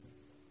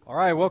All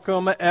right,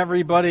 welcome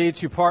everybody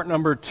to part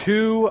number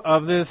 2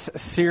 of this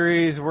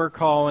series we're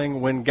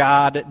calling When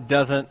God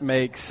Doesn't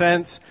Make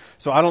Sense.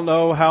 So I don't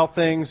know how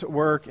things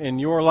work in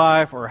your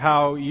life or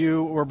how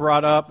you were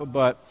brought up,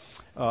 but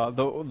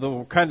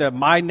the kind of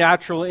my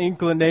natural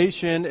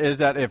inclination is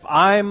that if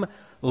I'm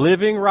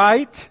living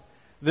right,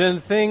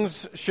 then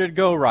things should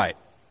go right.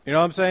 You know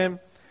what I'm saying?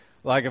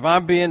 Like if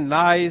I'm being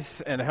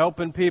nice and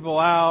helping people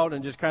out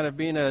and just kind of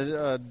being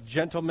a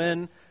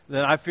gentleman,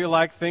 then I feel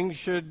like things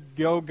should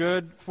go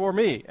good for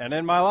me and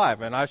in my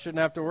life. And I shouldn't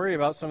have to worry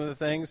about some of the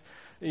things,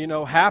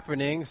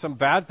 happening, some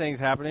bad things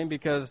happening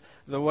because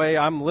the way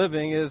I'm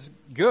living is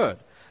good.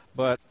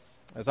 But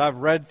as I've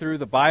read through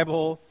the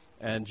Bible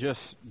and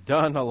just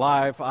done a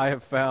life, I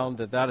have found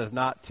that that is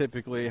not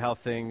typically how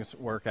things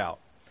work out.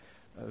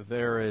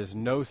 There is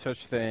no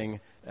such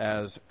thing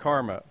as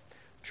karma.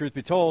 Truth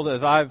be told,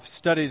 as I've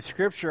studied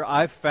Scripture,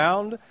 I've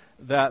found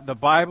that the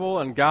Bible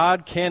and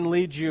God can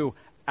lead you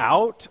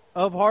out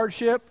of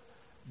hardship,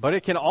 but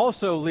it can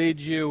also lead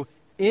you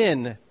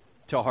into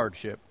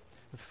hardship.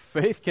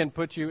 Faith can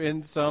put you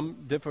in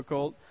some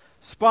difficult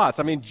spots.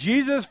 I mean,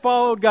 Jesus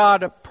followed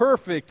God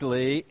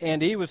perfectly,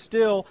 and he was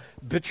still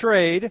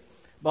betrayed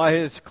by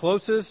his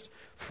closest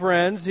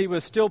friends. He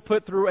was still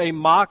put through a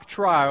mock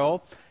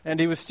trial, and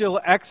he was still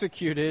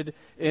executed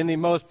in the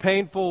most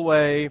painful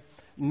way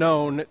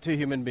known to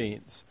human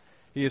beings.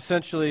 He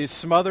essentially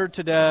smothered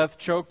to death,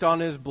 choked on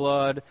his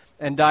blood,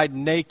 and died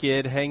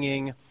naked,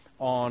 hanging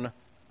on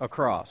a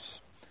cross.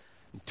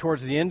 And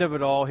towards the end of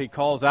it all, he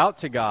calls out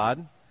to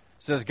God,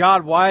 says,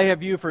 "God, why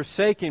have you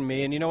forsaken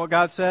me?" And you know what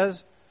God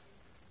says?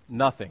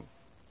 Nothing.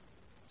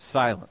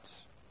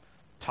 Silence.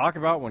 Talk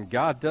about when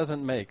God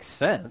doesn't make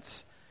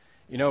sense.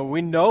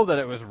 We know that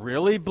it was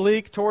really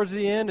bleak towards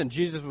the end, and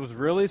Jesus was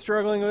really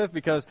struggling with,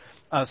 because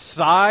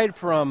aside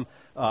from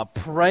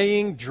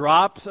praying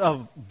drops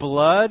of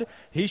blood,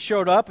 he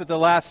showed up at the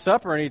Last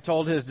Supper and he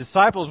told his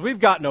disciples, "We've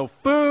got no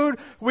food,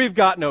 we've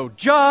got no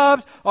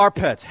jobs, our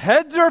pets'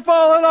 heads are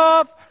falling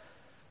off."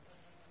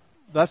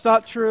 That's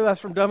not true. That's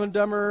from Dumb and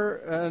Dumber,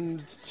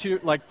 and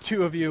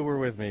two of you were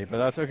with me, but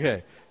that's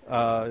okay.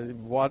 You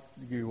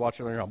watch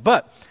it on your own.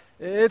 But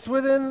it's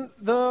within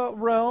the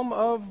realm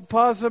of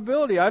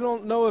possibility. I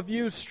don't know if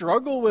you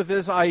struggle with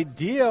this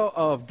idea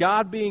of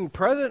God being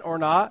present or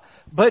not,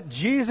 but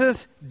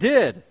Jesus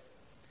did.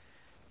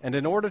 And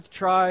in order to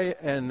try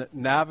and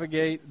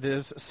navigate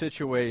this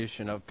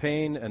situation of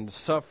pain and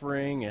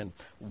suffering, and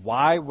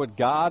why would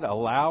God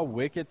allow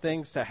wicked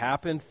things to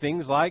happen,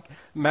 things like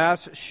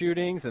mass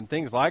shootings and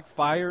things like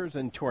fires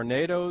and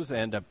tornadoes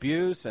and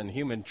abuse and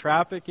human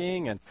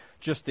trafficking and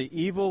just the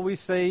evil we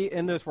see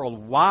in this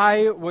world,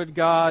 why would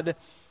God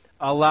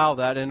allow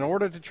that? In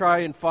order to try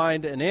and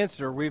find an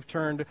answer, we've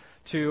turned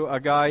to a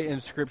guy in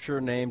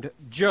Scripture named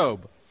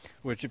Job,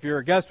 which, if you're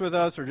a guest with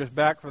us or just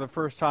back for the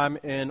first time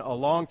in a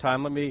long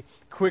time, let me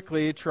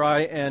quickly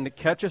try and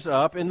catch us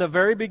up. In the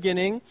very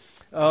beginning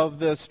of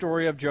the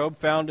story of Job,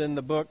 found in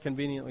the book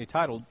conveniently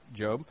titled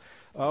Job,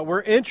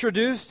 we're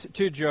introduced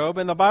to Job,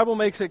 and the Bible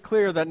makes it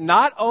clear that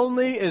not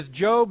only is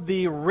Job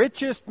the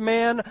richest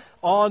man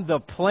on the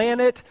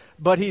planet,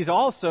 but he's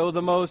also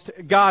the most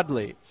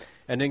godly.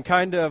 And in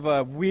kind of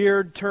a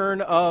weird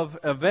turn of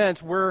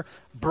events, we're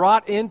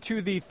brought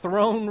into the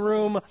throne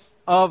room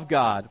of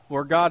God,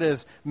 where God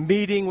is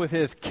meeting with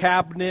his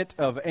cabinet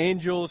of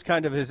angels,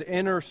 kind of his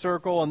inner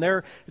circle, and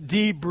they're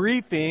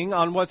debriefing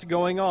on what's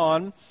going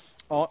on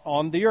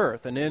the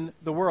earth and in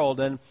the world.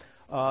 And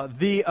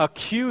the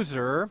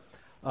accuser,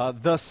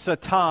 the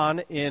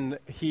Satan in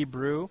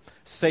Hebrew,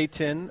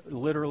 Satan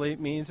literally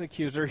means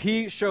accuser,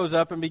 he shows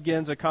up and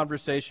begins a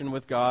conversation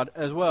with God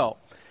as well.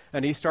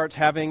 And he starts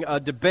having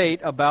a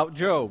debate about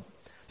Job.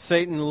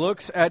 Satan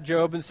looks at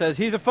Job and says,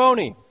 "He's a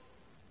phony.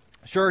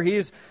 Sure,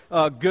 he's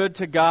good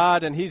to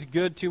God and he's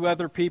good to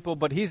other people,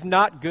 but he's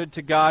not good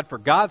to God for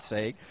God's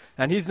sake,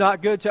 and he's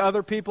not good to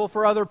other people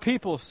for other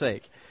people's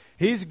sake.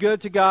 He's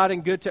good to God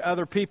and good to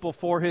other people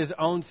for his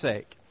own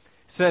sake."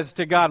 Says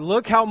to God,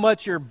 "Look how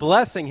much you're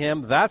blessing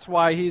him. That's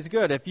why he's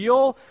good. If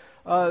you'll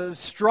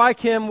strike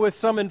him with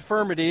some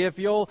infirmity, if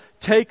you'll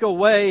take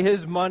away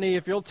his money,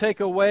 if you'll take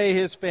away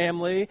his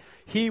family,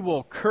 he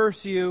will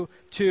curse you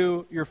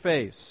to your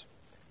face.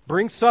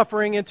 Bring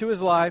suffering into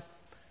his life,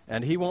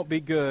 and he won't be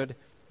good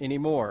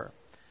anymore."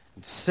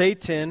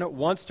 Satan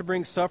wants to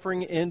bring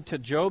suffering into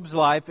Job's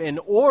life in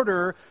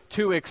order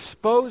to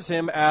expose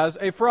him as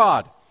a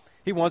fraud.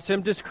 He wants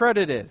him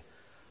discredited.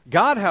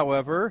 God,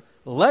 however,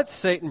 lets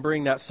Satan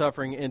bring that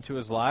suffering into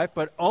his life,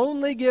 but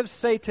only gives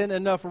Satan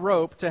enough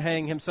rope to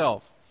hang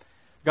himself.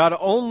 God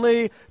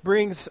only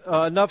brings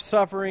enough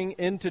suffering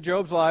into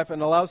Job's life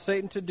and allows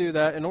Satan to do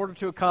that in order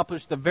to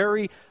accomplish the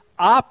very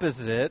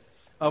opposite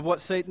of what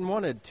Satan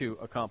wanted to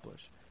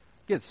accomplish.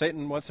 Again,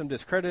 Satan wants him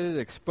discredited,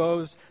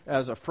 exposed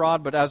as a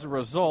fraud, but as a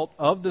result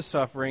of the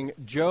suffering,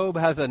 Job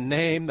has a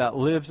name that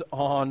lives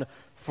on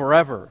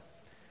forever.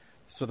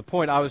 So the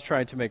point I was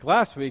trying to make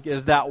last week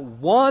is that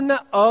one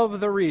of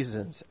the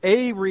reasons,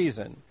 a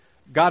reason,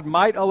 God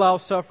might allow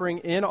suffering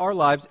in our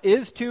lives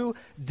is to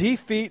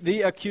defeat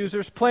the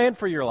accuser's plan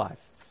for your life.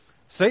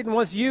 Satan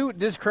wants you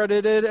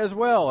discredited as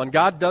well, and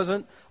God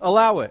doesn't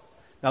allow it.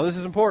 Now, this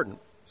is important,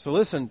 so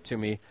listen to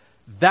me.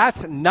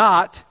 That's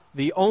not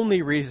the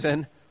only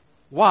reason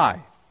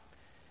why.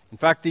 In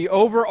fact, the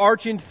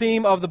overarching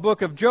theme of the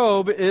book of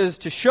Job is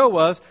to show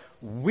us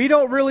we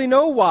don't really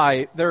know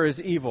why there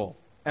is evil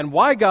and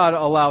why God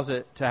allows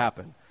it to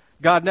happen.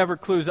 God never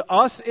clues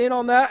us in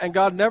on that, and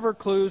God never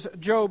clues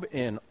Job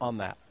in on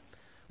that.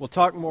 We'll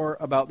talk more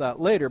about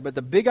that later, but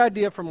the big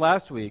idea from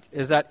last week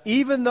is that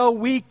even though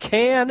we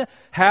can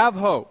have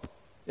hope,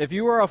 if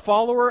you are a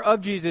follower of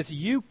Jesus,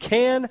 you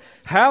can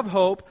have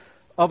hope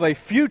of a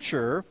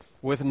future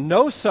with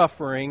no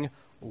suffering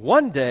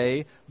one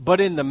day,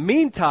 but in the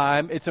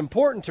meantime, it's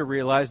important to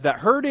realize that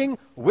hurting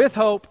with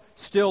hope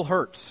still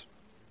hurts.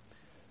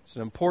 It's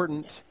an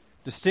important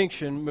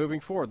distinction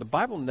moving forward. The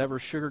Bible never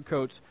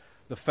sugarcoats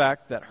the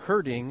fact that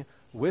hurting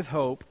with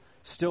hope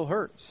still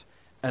hurts.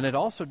 And it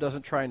also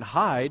doesn't try and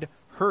hide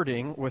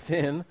hurting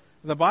within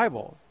the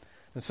Bible.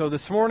 And so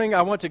this morning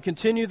I want to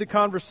continue the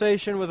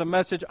conversation with a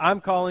message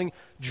I'm calling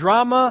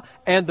Drama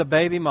and the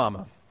Baby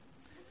Mama.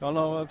 Y'all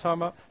know what I'm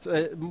talking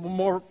about?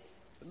 More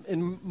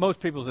in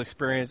most people's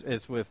experience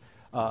is with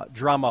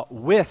drama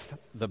with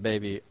the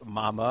baby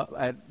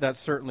mama. That's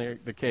certainly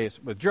the case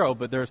with Job,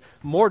 but there's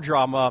more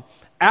drama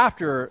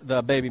after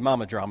the baby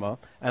mama drama,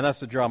 and that's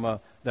the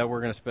drama that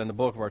we're going to spend the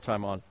bulk of our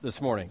time on this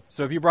morning.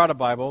 So if you brought a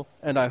Bible,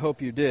 and I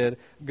hope you did,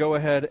 go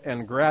ahead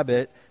and grab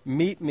it.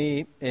 Meet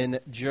me in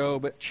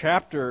Job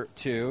chapter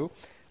 2.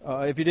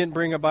 If you didn't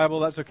bring a Bible,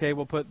 that's okay.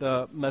 We'll put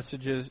the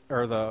messages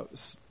or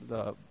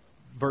the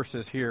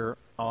verses here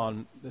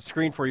on the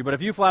screen for you. But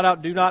if you flat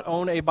out do not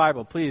own a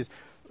Bible, please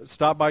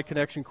stop by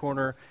Connection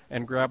Corner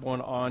and grab one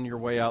on your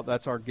way out.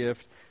 That's our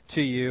gift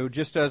to you.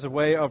 Just as a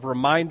way of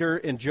reminder,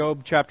 in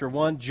Job chapter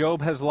 1,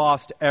 Job has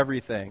lost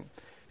everything.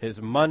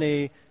 His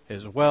money,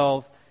 his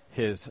wealth,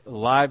 his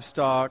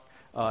livestock,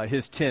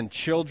 his 10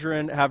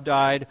 children have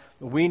died.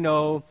 We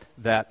know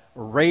that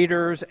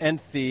raiders and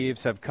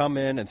thieves have come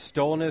in and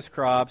stolen his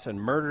crops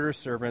and murdered his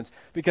servants,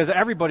 because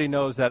everybody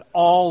knows that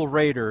all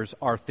raiders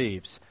are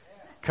thieves.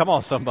 Come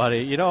on, somebody.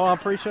 You know what I'm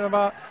preaching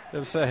about?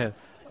 I'm saying.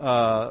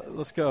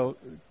 Let's go,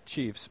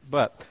 Chiefs.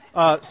 But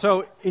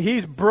so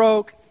he's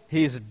broke,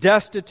 he's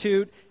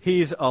destitute,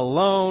 he's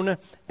alone,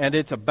 and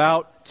it's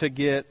about to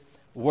get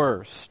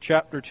worse.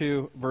 Chapter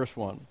 2, verse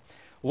 1.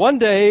 One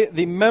day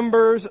the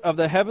members of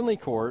the heavenly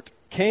court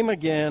came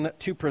again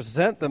to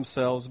present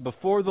themselves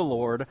before the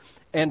Lord,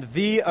 and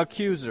the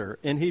accuser,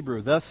 in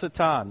Hebrew, the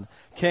Satan,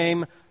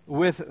 came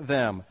with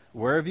them.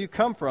 Where have you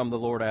come from? The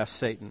Lord asked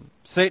Satan.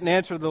 Satan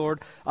answered the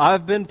Lord,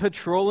 I've been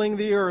patrolling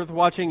the earth,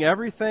 watching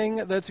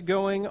everything that's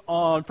going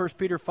on. 1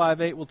 Peter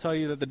 5:8 will tell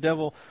you that the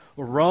devil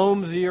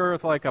roams the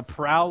earth like a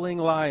prowling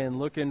lion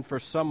looking for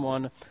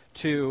someone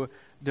to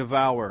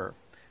devour.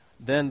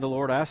 Then the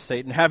Lord asked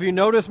Satan, have you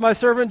noticed my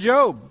servant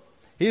Job?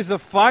 He's the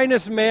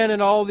finest man in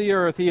all the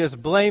earth. He is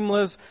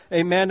blameless,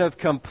 a man of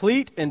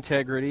complete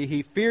integrity.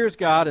 He fears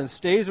God and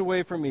stays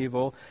away from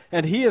evil,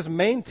 and he has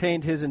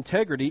maintained his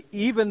integrity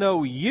even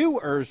though you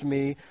urged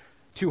me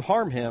to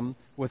harm him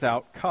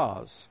without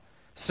cause.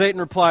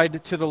 Satan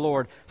replied to the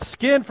Lord,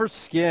 skin for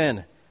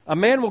skin. A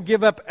man will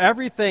give up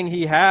everything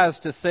he has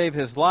to save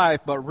his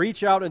life, but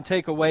reach out and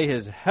take away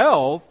his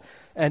health,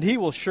 and he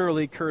will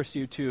surely curse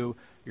you to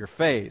your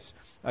face.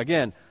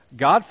 Again,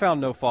 God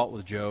found no fault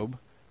with Job,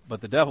 but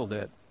the devil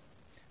did.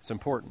 It's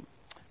important.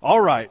 All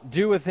right,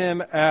 do with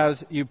him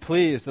as you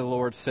please, the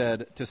Lord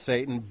said to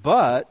Satan,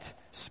 but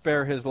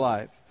spare his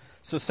life.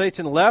 So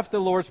Satan left the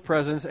Lord's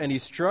presence, and he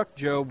struck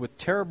Job with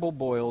terrible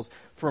boils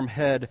from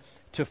head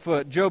to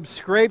foot. Job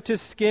scraped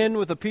his skin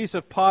with a piece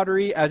of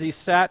pottery as he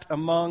sat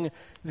among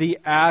the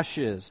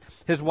ashes.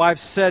 His wife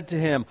said to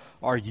him,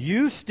 are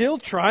you still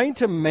trying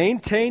to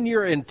maintain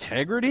your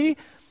integrity?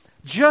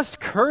 Just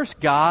curse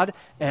God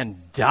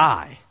and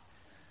die.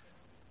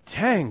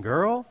 Dang,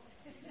 girl.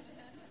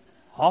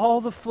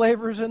 All the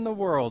flavors in the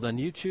world, and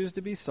you choose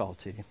to be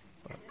salty.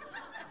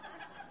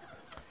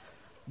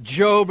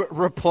 Job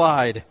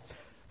replied,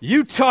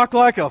 you talk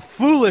like a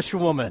foolish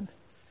woman.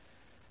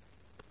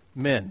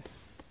 Men,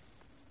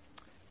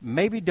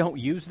 maybe don't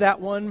use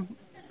that one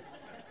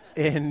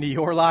in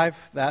your life.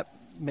 That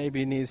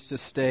maybe needs to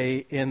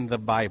stay in the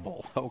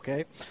Bible,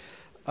 okay?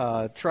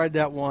 Tried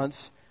that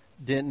once,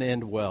 didn't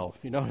end well.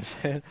 You know what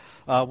I'm saying?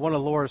 One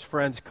of Laura's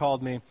friends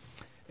called me,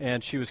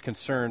 and she was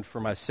concerned for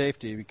my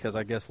safety because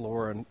I guess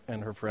Laura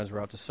and her friends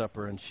were out to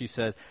supper. And she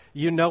said,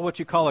 you know what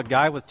you call a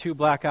guy with 2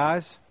 black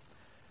eyes?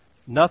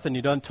 Nothing.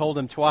 You done told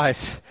him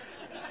twice.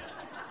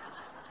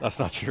 That's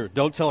not true.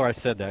 Don't tell her I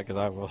said that because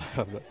I will.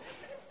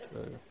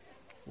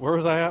 Where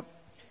was I at?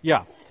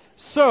 Yeah.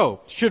 So,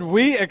 should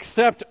we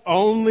accept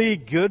only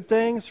good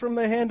things from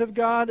the hand of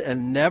God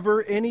and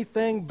never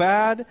anything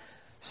bad?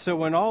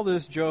 So in all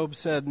this, Job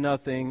said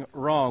nothing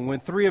wrong. When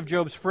 3 of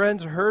Job's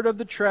friends heard of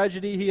the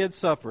tragedy he had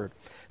suffered,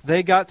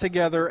 they got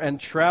together and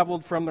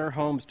traveled from their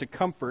homes to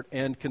comfort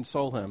and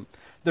console him.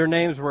 Their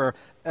names were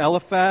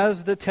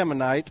Eliphaz the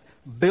Temanite,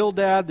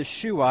 Bildad the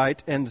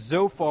Shuhite, and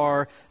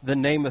Zophar the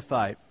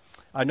Naamathite.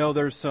 I know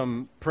there's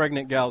some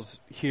pregnant gals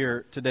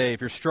here today. If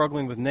you're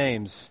struggling with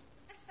names,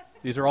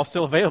 these are all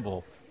still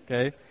available,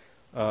 okay?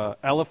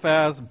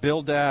 Eliphaz,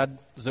 Bildad,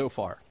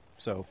 Zophar.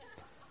 So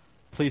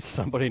please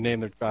somebody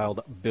name their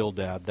child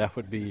Bildad. That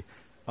would be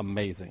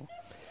amazing.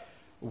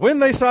 When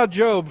they saw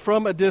Job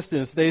from a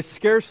distance, they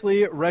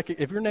scarcely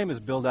recognized... If your name is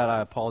Bildad,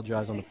 I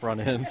apologize on the front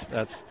end.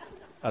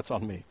 That's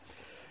on me.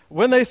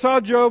 When they saw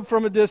Job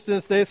from a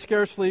distance, they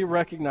scarcely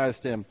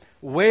recognized him.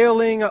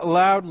 Wailing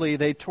loudly,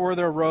 they tore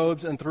their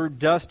robes and threw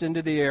dust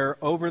into the air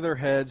over their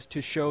heads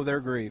to show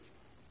their grief.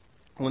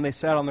 When they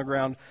sat on the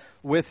ground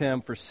with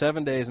him for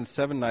 7 days and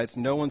 7 nights,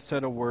 no one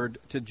said a word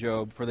to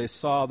Job, for they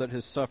saw that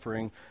his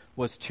suffering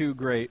was too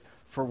great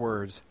for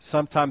words.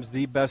 Sometimes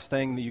the best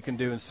thing that you can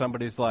do in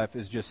somebody's life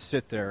is just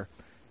sit there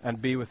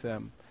and be with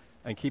them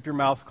and keep your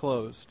mouth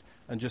closed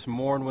and just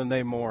mourn when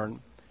they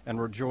mourn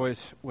and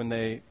rejoice when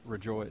they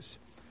rejoice.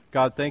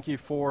 God, thank you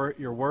for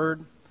your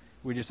word.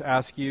 We just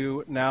ask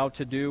you now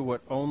to do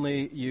what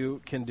only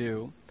you can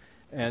do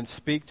and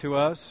speak to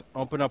us,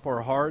 open up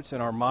our hearts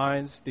and our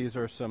minds. These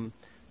are some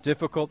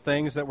difficult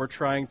things that we're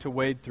trying to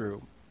wade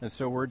through. And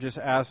so we're just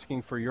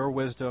asking for your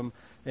wisdom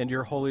and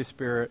your Holy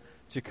Spirit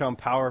to come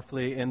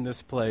powerfully in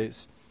this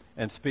place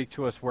and speak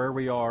to us where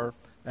we are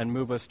and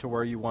move us to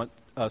where you want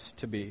us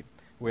to be.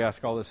 We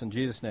ask all this in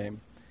Jesus'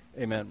 name.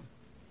 Amen.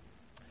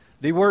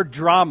 The word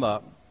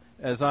drama,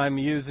 as I'm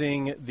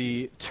using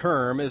the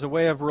term, is a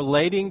way of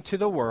relating to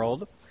the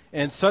world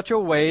in such a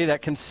way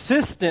that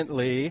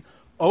consistently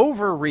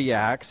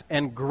overreacts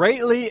and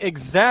greatly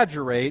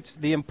exaggerates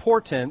the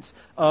importance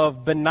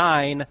of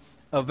benign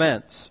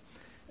events.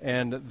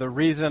 And the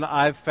reason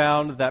I've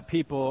found that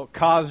people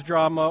cause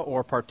drama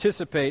or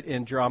participate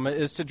in drama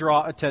is to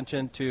draw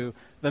attention to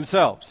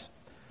themselves.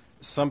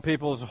 Some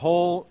people's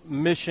whole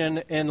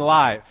mission in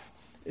life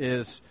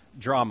is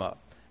drama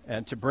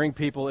and to bring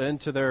people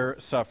into their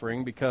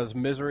suffering because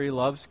misery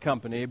loves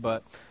company,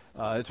 but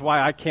it's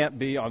why I can't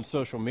be on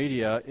social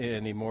media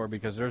anymore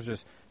because there's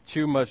just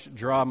too much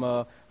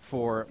drama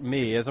for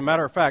me. As a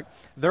matter of fact,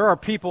 there are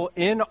people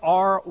in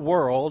our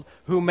world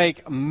who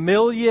make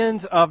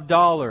millions of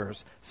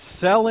dollars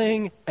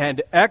selling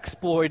and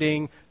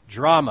exploiting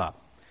drama.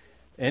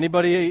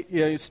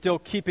 Anybody still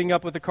keeping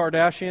up with the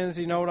Kardashians?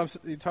 You know what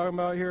I'm talking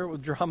about here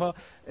with drama?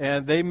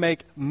 And they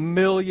make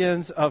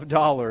millions of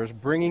dollars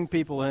bringing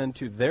people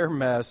into their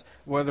mess,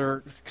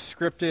 whether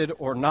scripted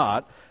or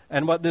not.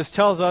 And what this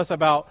tells us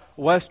about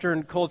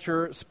Western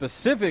culture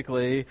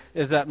specifically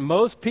is that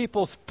most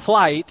people's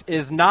plight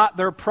is not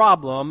their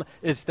problem,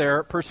 it's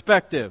their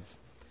perspective.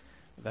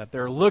 That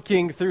they're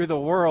looking through the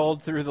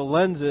world through the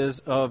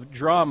lenses of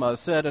drama.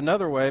 Said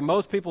another way,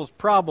 most people's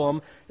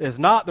problem is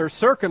not their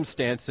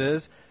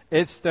circumstances,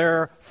 it's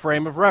their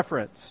frame of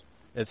reference.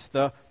 It's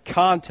the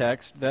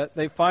context that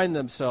they find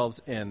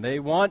themselves in. They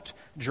want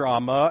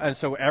drama, and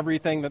so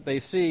everything that they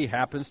see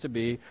happens to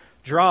be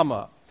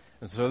drama.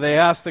 And so they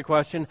ask the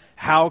question,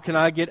 how can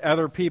I get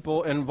other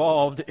people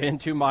involved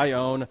into my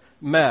own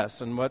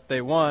mess? And what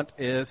they want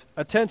is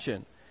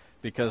attention,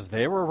 because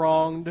they were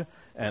wronged,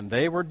 and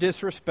they were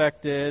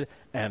disrespected,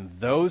 and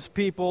those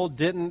people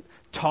didn't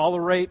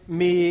tolerate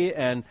me,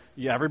 and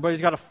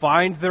everybody's got to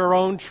find their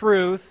own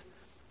truth.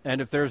 And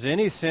if there's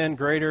any sin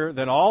greater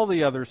than all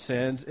the other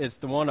sins, it's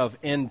the one of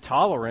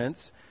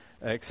intolerance,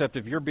 except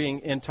if you're being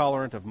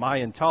intolerant of my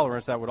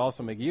intolerance, that would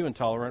also make you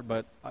intolerant,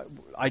 but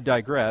I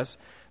digress.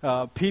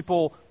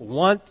 People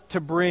want to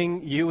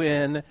bring you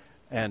in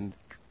and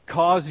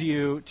cause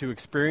you to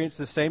experience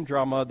the same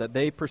drama that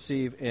they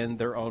perceive in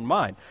their own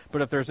mind.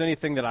 But if there's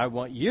anything that I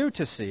want you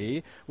to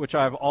see, which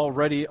I've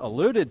already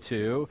alluded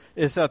to,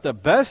 is that the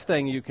best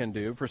thing you can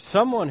do for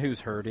someone who's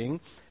hurting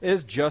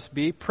is just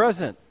be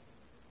present.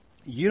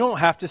 You don't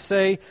have to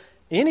say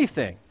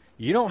anything.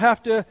 You don't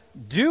have to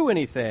do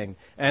anything.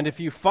 And if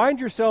you find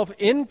yourself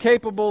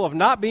incapable of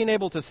not being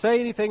able to say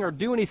anything or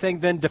do anything,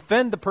 then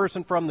defend the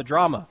person from the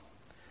drama.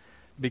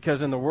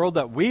 Because in the world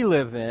that we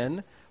live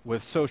in,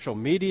 with social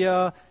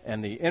media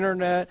and the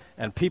internet,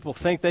 and people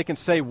think they can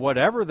say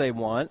whatever they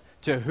want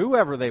to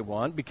whoever they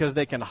want because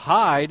they can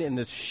hide in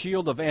this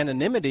shield of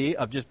anonymity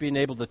of just being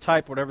able to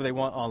type whatever they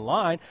want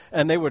online,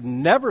 and they would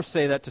never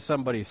say that to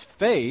somebody's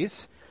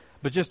face.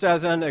 But just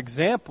as an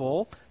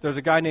example, there's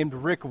a guy named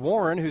Rick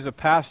Warren who's a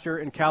pastor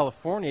in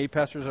California. He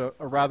pastors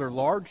a rather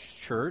large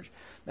church,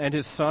 and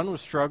his son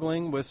was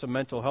struggling with some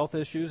mental health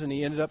issues, and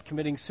he ended up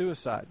committing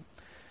suicide.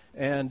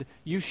 And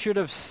you should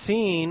have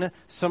seen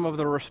some of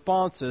the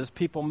responses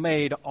people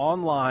made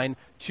online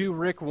to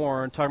Rick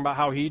Warren talking about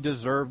how he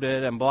deserved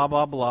it and blah,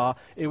 blah, blah.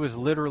 It was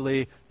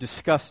literally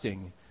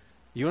disgusting.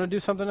 You want to do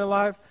something in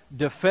life?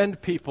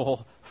 Defend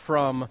people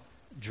from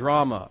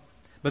drama.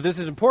 But this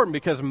is important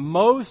because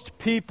most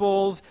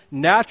people's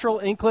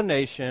natural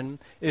inclination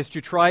is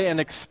to try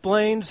and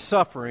explain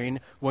suffering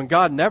when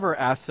God never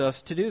asks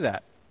us to do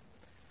that.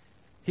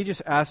 He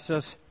just asks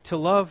us to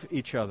love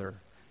each other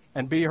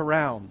and be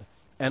around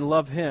and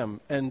love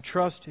Him and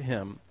trust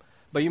Him.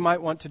 But you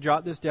might want to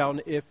jot this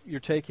down if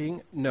you're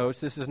taking notes.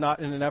 This is not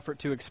in an effort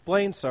to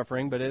explain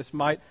suffering, but this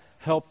might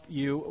help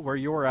you where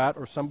you're at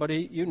or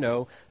somebody you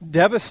know.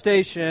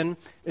 Devastation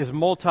is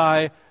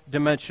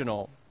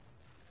multi-dimensional.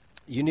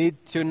 You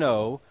need to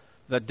know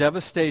that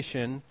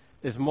devastation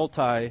is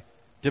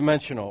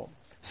multi-dimensional.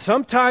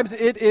 Sometimes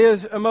it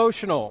is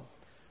emotional.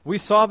 We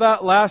saw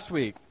that last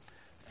week.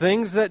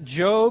 Things that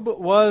Job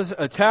was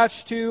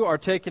attached to are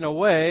taken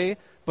away,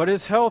 but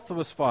his health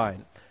was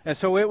fine. And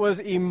so it was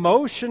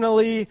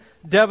emotionally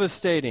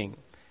devastating.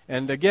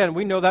 And again,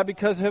 we know that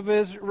because of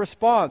his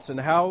response and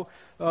how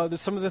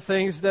some of the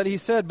things that he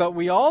said. But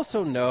we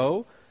also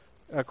know,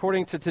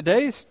 according to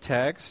today's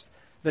text,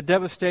 that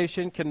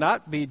devastation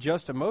cannot be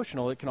just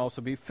emotional, it can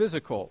also be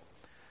physical.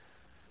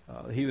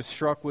 He was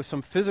struck with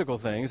some physical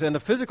things, and the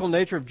physical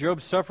nature of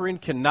Job's suffering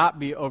cannot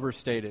be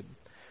overstated.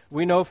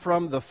 We know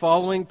from the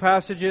following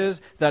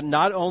passages that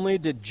not only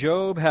did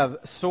Job have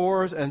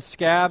sores and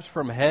scabs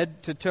from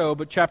head to toe,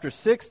 but chapter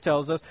 6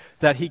 tells us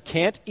that he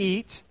can't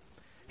eat,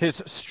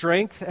 his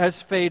strength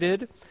has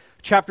faded.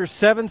 Chapter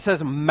 7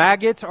 says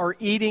maggots are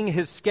eating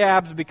his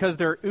scabs because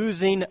they're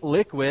oozing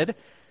liquid.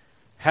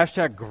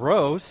 Hashtag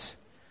gross.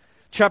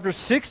 Chapter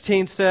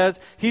 16 says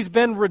he's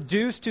been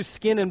reduced to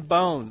skin and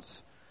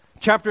bones.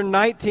 Chapter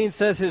 19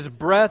 says his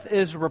breath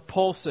is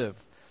repulsive.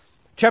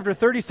 Chapter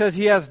 30 says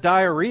he has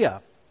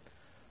diarrhea.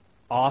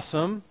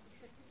 Awesome.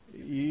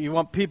 You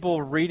want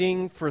people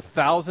reading for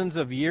thousands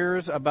of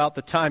years about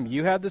the time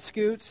you had the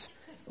scoots?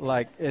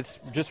 Like it's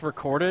just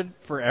recorded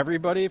for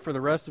everybody for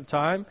the rest of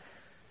time?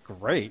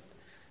 Great.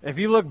 If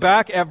you look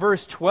back at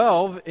verse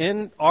 12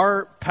 in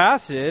our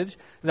passage,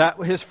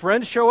 that his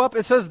friends show up,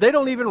 it says they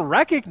don't even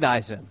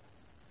recognize him.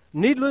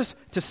 Needless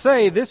to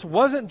say, this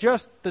wasn't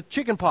just the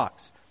chicken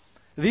pox.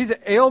 These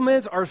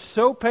ailments are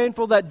so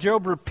painful that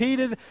Job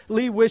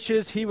repeatedly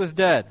wishes he was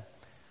dead.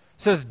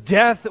 Says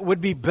death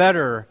would be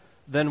better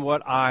than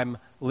what I'm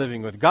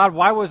living with. God,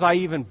 why was I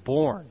even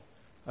born?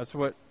 That's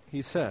what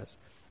he says.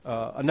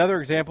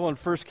 Another example in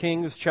 1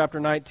 Kings chapter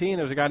 19,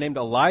 there's a guy named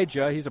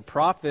Elijah. He's a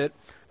prophet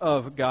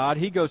of God.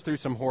 He goes through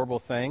some horrible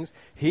things.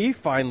 He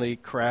finally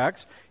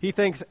cracks. He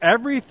thinks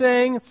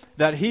everything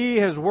that he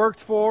has worked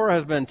for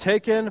has been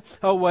taken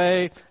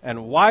away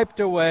and wiped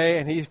away,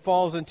 and he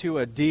falls into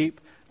a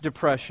deep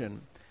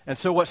depression. And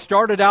so what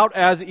started out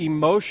as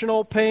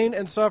emotional pain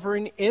and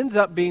suffering ends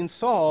up being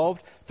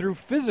solved through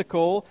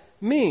physical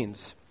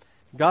means.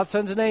 God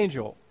sends an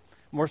angel.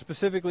 More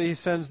specifically, he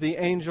sends the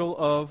angel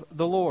of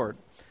the Lord.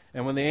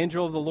 And when the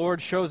angel of the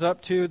Lord shows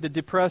up to the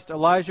depressed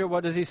Elijah,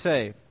 what does he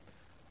say?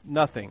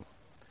 Nothing.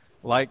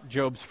 Like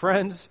Job's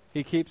friends,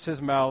 he keeps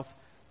his mouth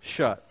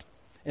shut.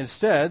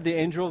 Instead, the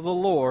angel of the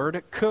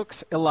Lord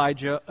cooks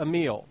Elijah a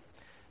meal.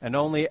 And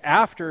only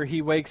after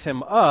he wakes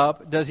him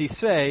up does he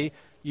say,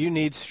 you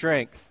need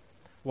strength.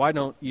 Why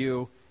don't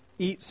you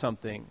eat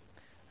something?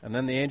 And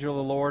then the angel of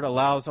the Lord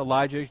allows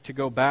Elijah to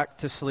go back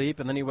to sleep,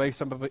 and then he wakes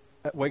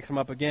him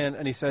up again,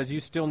 and he says, you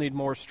still need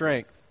more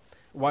strength.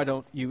 Why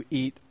don't you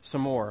eat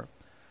some more?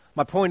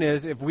 My point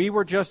is, if we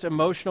were just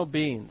emotional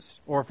beings,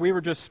 or if we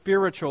were just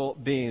spiritual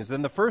beings,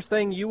 then the first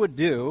thing you would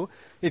do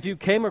if you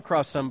came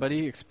across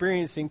somebody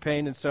experiencing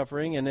pain and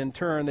suffering, and in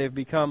turn they've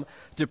become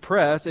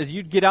depressed, is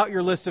you'd get out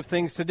your list of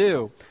things to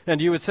do. And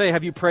you would say,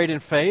 have you prayed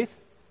in faith?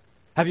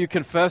 Have you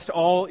confessed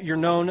all your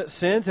known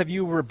sins? Have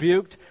you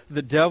rebuked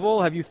the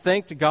devil? Have you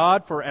thanked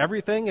God for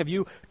everything? Have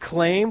you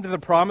claimed the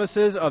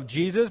promises of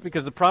Jesus?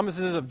 Because the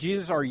promises of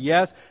Jesus are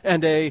yes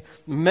and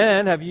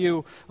amen. Have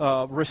you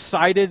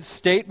recited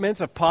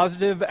statements of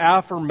positive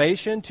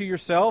affirmation to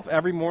yourself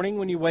every morning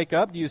when you wake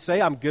up? Do you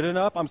say, I'm good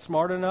enough, I'm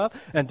smart enough,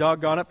 and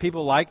doggone it,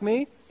 people like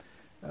me?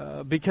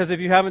 Because if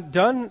you haven't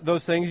done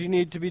those things, you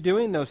need to be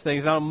doing those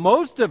things. Now,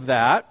 most of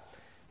that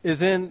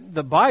is in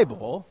the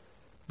Bible,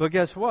 but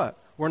guess what?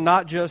 We're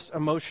not just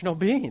emotional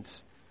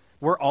beings.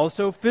 We're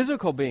also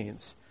physical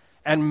beings.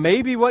 And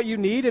maybe what you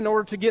need in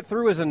order to get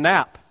through is a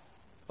nap,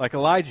 like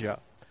Elijah.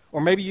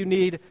 Or maybe you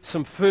need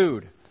some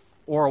food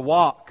or a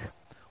walk.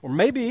 Or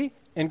maybe,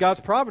 in God's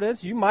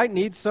providence, you might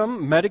need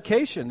some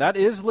medication. That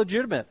is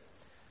legitimate.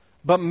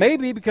 But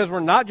maybe because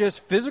we're not just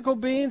physical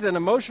beings and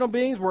emotional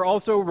beings, we're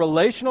also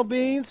relational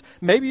beings.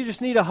 Maybe you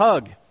just need a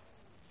hug.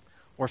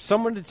 Or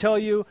someone to tell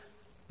you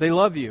they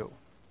love you.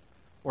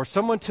 Or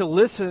someone to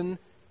listen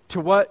to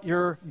what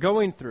you're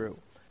going through.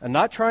 And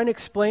not try and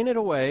explain it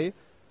away,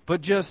 but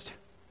just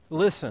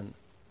listen.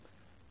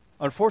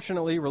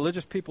 Unfortunately,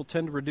 religious people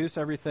tend to reduce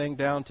everything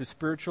down to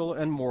spiritual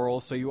and moral,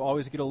 so you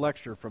always get a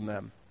lecture from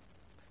them.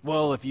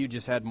 Well, if you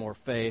just had more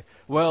faith.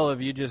 Well,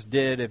 if you just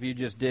did, if you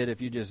just did,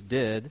 if you just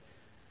did.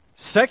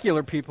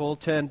 Secular people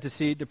tend to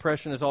see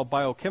depression as all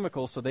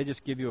biochemical, so they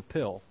just give you a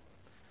pill.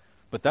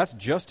 But that's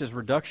just as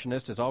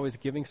reductionist as always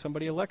giving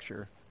somebody a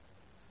lecture.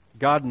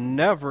 God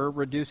never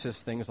reduces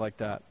things like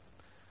that.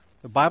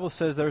 The Bible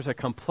says there's a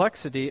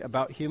complexity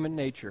about human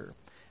nature,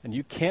 and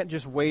you can't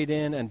just wade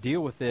in and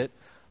deal with it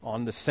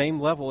on the same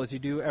level as you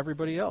do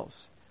everybody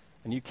else.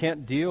 And you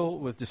can't deal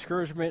with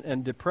discouragement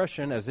and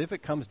depression as if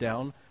it comes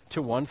down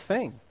to one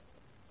thing.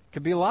 It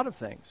could be a lot of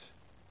things.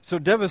 So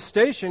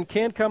devastation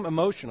can come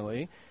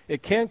emotionally,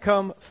 it can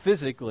come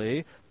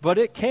physically, but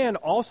it can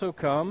also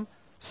come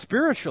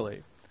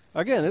spiritually.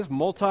 Again, it's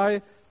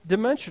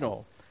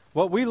multi-dimensional.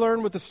 What we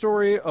learn with the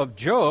story of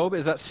Job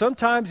is that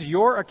sometimes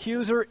your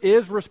accuser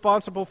is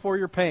responsible for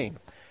your pain,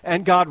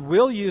 and God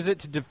will use it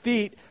to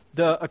defeat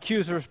the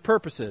accuser's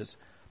purposes.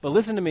 But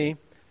listen to me,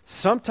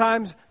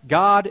 sometimes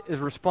God is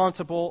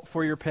responsible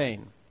for your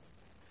pain.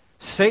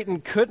 Satan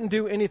couldn't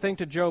do anything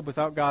to Job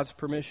without God's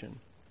permission.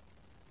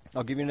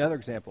 I'll give you another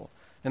example.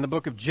 In the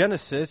book of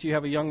Genesis, you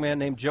have a young man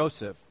named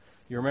Joseph.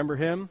 You remember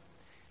him?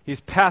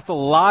 He's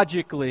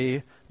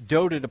pathologically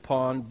doted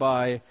upon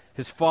by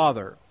his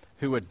father,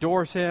 who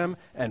adores him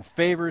and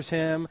favors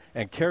him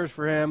and cares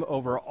for him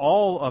over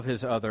all of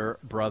his other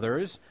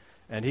brothers.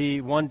 And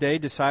he one day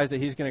decides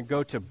that he's going to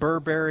go to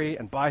Burberry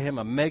and buy him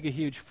a mega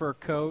huge fur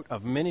coat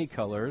of many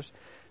colors.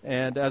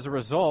 And as a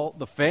result,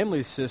 the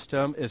family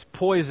system is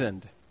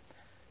poisoned.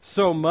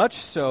 So much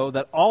so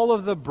that all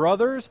of the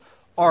brothers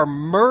are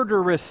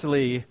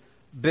murderously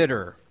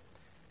bitter.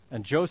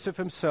 And Joseph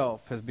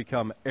himself has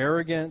become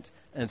arrogant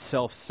and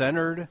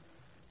self-centered.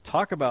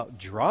 Talk about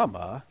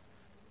drama.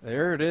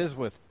 There it is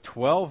with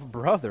 12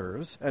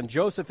 brothers, and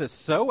Joseph is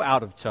so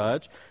out of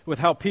touch with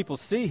how people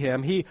see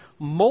him, he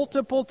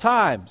multiple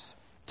times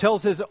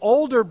tells his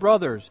older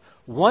brothers,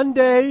 one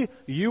day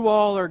you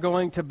all are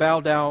going to bow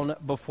down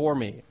before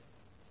me.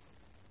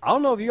 I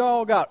don't know if you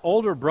all got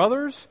older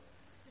brothers,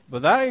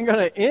 but that ain't going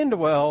to end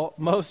well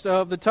most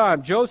of the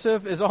time.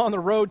 Joseph is on the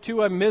road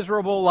to a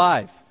miserable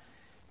life,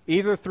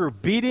 either through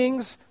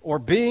beatings or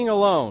being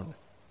alone.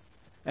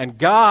 And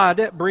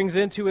God brings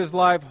into his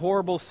life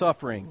horrible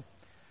suffering.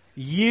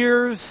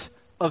 Years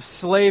of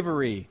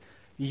slavery,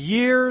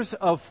 years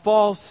of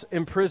false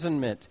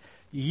imprisonment,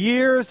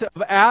 years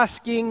of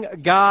asking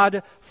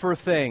God for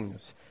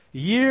things,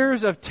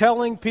 years of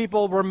telling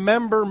people,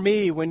 remember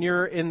me when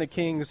you're in the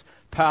king's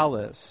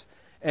palace,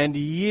 and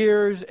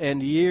years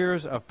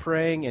of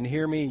praying, and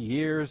hear me,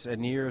 years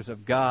and years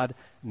of God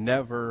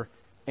never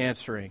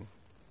answering.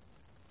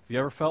 Have you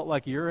ever felt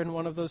like you're in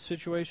one of those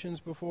situations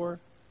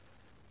before?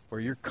 Where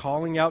you're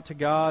calling out to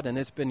God, and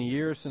it's been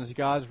years since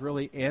God's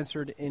really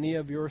answered any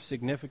of your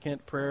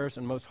significant prayers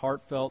and most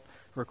heartfelt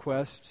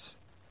requests?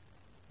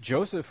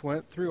 Joseph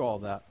went through all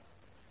that,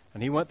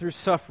 and he went through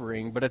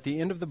suffering, but at the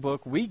end of the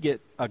book, we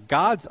get a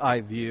God's eye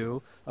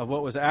view of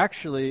what was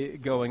actually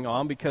going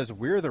on because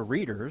we're the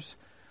readers.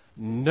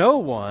 No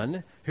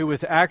one who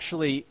was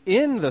actually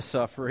in the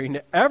suffering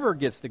ever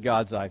gets the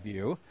God's eye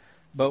view.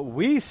 But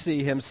we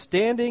see Joseph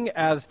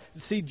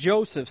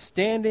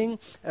standing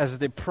as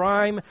the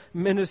prime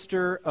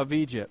minister of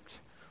Egypt.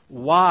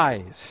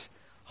 Wise,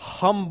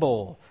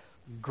 humble,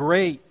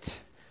 great,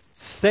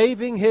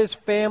 saving his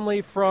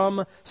family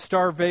from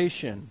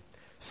starvation,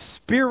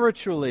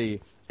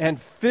 spiritually and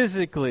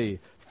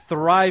physically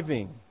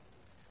thriving,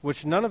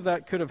 which none of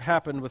that could have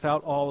happened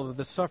without all of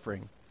the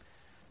suffering.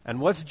 And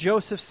what's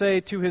Joseph say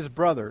to his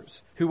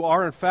brothers, who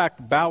are in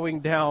fact bowing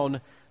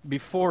down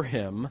before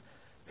him?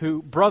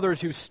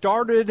 Brothers who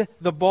started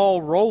the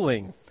ball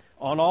rolling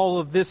on all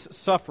of this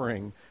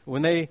suffering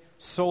when they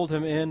sold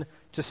him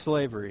into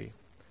slavery.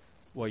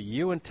 What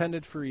you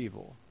intended for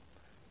evil,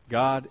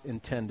 God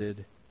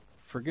intended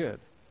for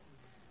good.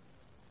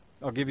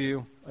 I'll give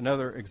you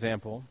another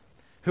example.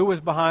 Who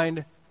was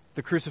behind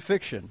the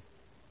crucifixion?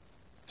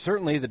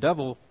 Certainly the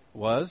devil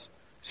was.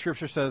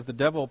 Scripture says the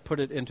devil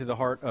put it into the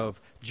heart of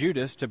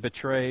Judas to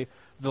betray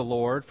the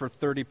Lord for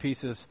 30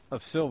 pieces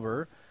of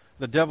silver.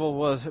 The devil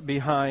was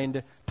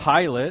behind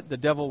Pilate. The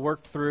devil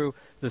worked through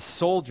the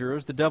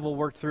soldiers. The devil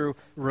worked through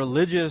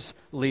religious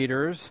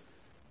leaders.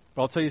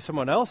 But I'll tell you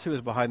someone else who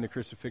was behind the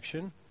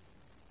crucifixion.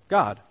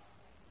 God.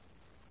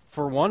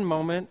 For one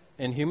moment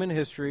in human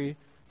history,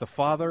 the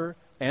Father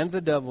and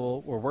the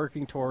devil were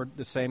working toward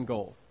the same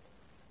goal.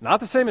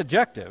 Not the same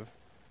objective.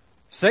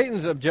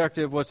 Satan's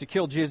objective was to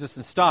kill Jesus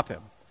and stop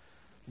him.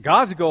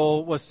 God's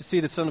goal was to see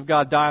the Son of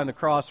God die on the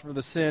cross for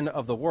the sin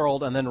of the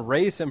world and then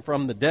raise him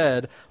from the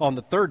dead on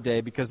the third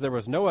day, because there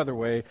was no other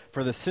way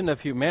for the sin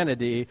of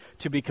humanity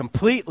to be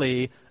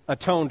completely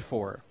atoned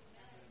for.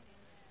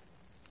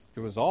 It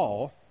was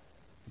all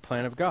the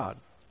plan of God.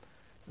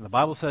 And the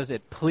Bible says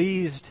it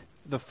pleased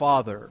the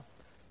Father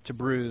to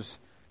bruise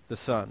the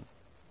Son.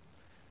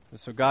 And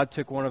so God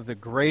took one of the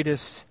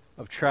greatest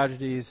of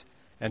tragedies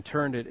and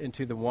turned it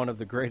into one of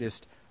the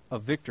greatest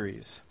of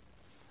victories.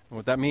 And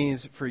what that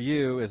means for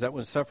you is that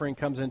when suffering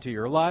comes into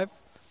your life,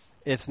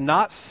 it's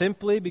not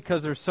simply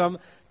because there's some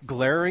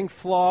glaring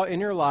flaw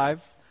in your life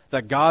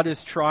that God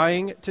is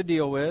trying to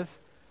deal with,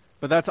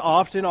 but that's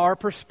often our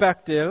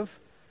perspective.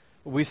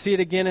 We see it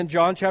again in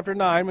John chapter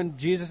 9 when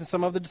Jesus and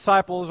some of the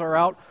disciples are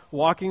out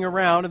walking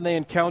around and they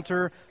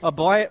encounter a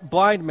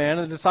blind man,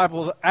 and the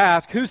disciples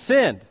ask, who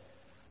sinned?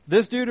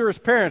 This dude or his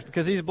parents,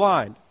 because he's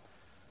blind?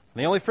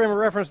 And the only frame of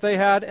reference they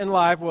had in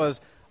life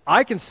was,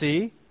 I can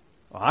see.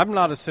 Well, I'm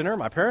not a sinner.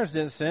 My parents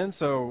didn't sin,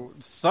 so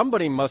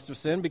somebody must have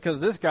sinned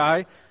because this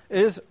guy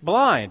is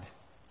blind.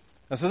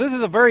 And so this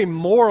is a very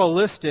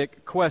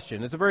moralistic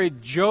question. It's a very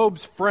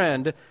Job's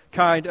friend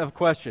kind of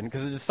question,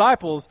 because the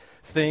disciples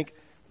think,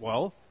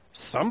 well,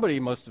 somebody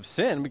must have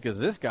sinned because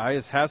this guy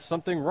has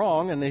something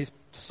wrong and he's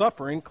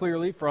suffering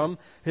clearly from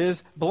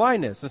his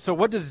blindness. And so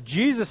what does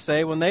Jesus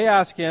say when they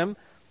ask him,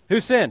 who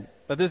sinned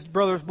that this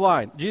brother's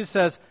blind? Jesus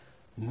says,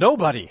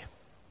 nobody.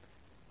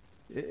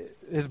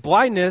 His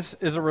blindness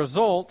is a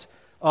result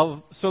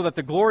of so that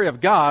the glory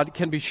of God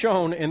can be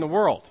shown in the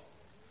world.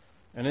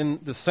 And in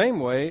the same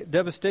way,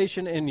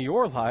 devastation in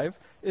your life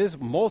is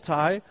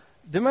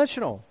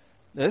multi-dimensional.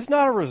 It's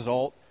not a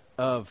result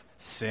of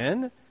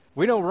sin.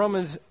 We know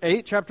Romans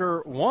 8,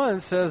 chapter 1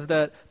 says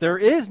that there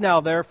is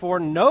now, therefore,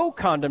 no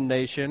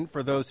condemnation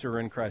for those who are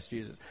in Christ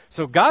Jesus.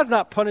 So God's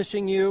not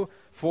punishing you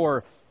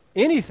for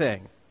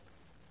anything.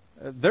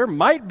 There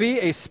might be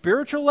a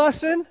spiritual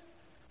lesson.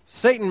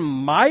 Satan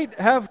might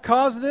have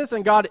caused this,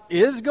 and God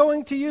is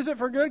going to use it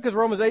for good, because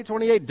Romans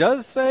 8:28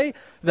 does say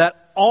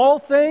that all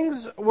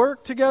things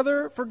work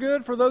together for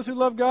good for those who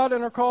love God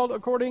and are called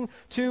according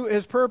to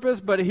His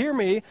purpose. But hear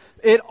me,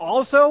 it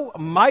also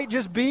might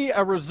just be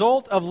a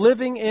result of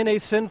living in a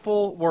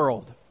sinful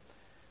world,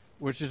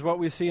 which is what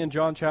we see in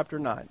John chapter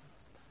 9.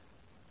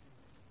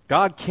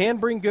 God can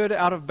bring good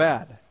out of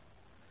bad,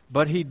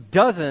 but He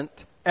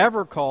doesn't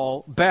ever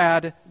call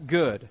bad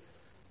good,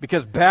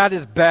 because bad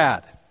is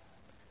bad.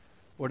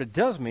 What it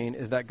does mean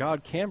is that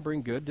God can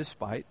bring good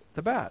despite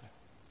the bad.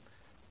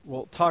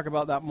 We'll talk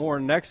about that more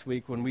next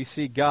week when we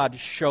see God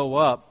show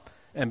up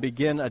and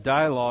begin a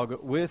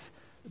dialogue with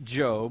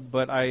Job.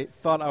 But I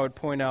thought I would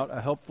point out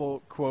a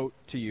helpful quote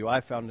to you.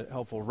 I found it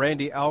helpful.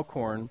 Randy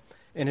Alcorn,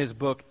 in his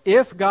book,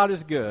 If God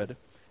is Good,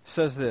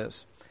 says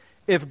this: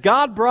 if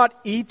God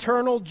brought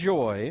eternal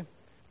joy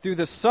through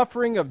the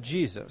suffering of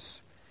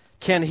Jesus,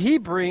 can He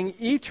bring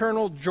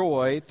eternal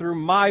joy through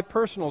my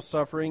personal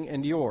suffering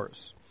and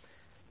yours?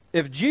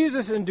 If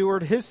Jesus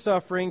endured His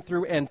suffering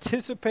through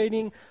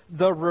anticipating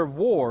the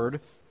reward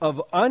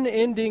of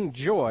unending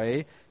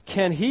joy,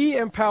 can He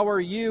empower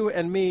you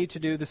and me to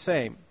do the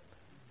same?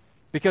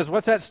 Because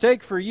what's at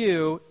stake for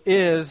you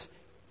is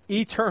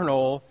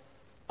eternal,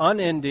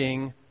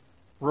 unending,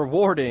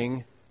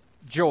 rewarding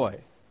joy.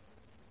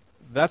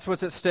 That's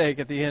what's at stake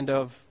at the end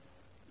of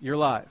your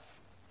life.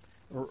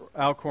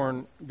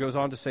 Alcorn goes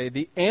on to say,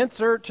 the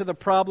answer to the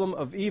problem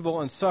of evil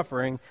and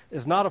suffering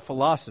is not a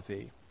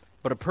philosophy,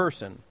 but a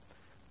person.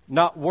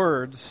 Not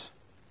words,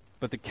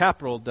 but the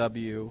capital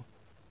W,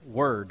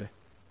 Word.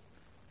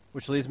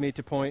 Which leads me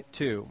to point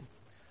 2.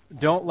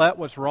 Don't let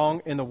what's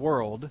wrong in the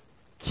world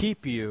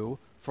keep you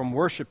from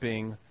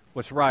worshiping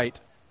what's right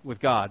with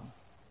God.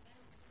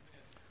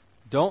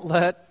 Don't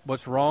let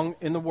what's wrong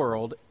in the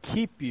world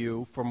keep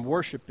you from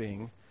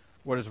worshiping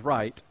what is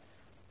right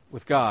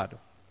with God.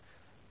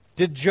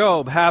 Did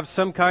Job have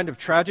some kind of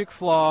tragic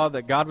flaw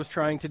that God was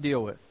trying to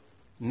deal with?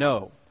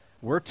 No.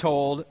 We're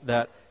told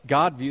that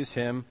God views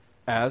him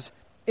as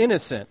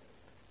innocent.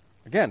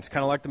 Again, it's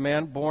kind of like the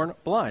man born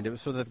blind. It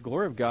was so that the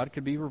glory of God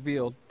could be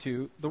revealed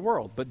to the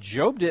world. But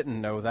Job didn't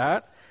know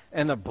that,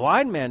 and the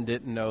blind man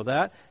didn't know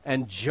that,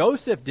 and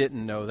Joseph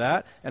didn't know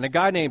that, and a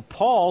guy named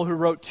Paul, who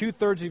wrote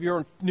 2/3 of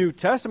your New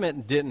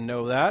Testament, didn't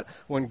know that.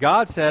 When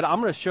God said,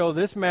 I'm going to show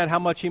this man how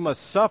much he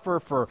must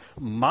suffer for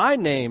my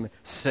name's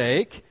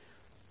sake.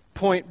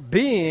 Point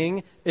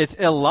being, it's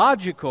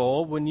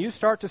illogical when you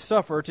start to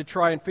suffer to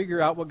try and figure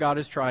out what God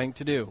is trying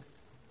to do.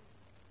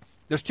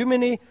 There's too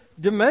many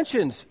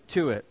dimensions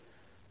to it.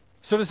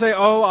 So to say,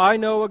 oh, I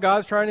know what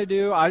God's trying to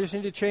do, I just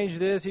need to change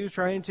this, He was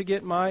trying to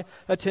get my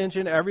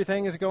attention,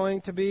 everything is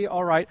going to be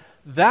all right,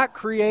 that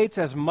creates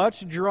as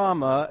much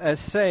drama as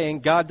saying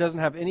God doesn't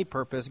have any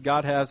purpose,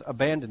 God has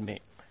abandoned me.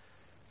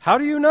 How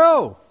do you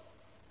know?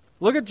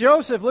 Look at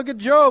Joseph, look at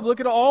Job, look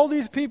at all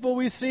these people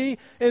we see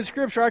in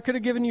Scripture. I could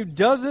have given you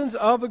dozens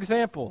of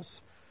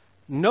examples.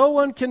 No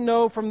one can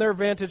know from their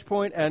vantage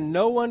point, and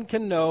no one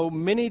can know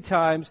many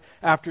times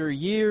after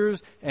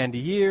years and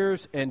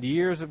years and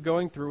years of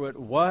going through it,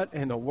 what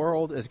in the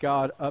world is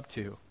God up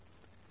to?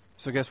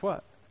 So guess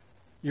what?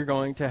 You're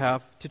going to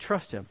have to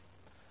trust Him.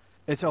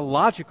 It's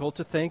illogical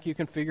to think you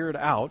can figure it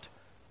out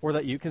or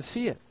that you can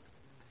see it.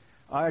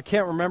 I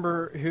can't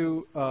remember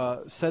who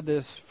said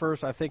this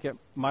first. I think it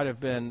might have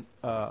been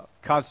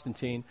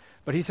Constantine.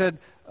 But he said,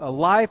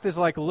 life is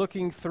like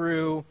looking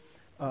through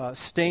a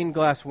stained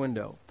glass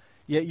window.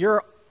 Yet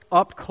you're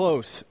up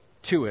close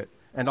to it,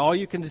 and all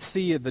you can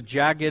see are the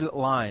jagged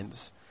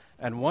lines.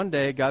 And one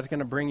day, God's going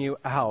to bring you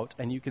out,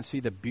 and you can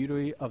see the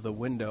beauty of the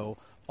window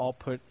all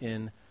put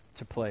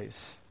into place.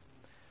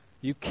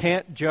 You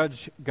can't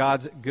judge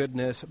God's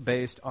goodness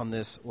based on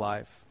this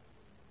life.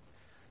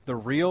 The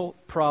real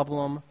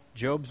problem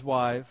Job's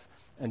wife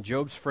and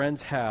Job's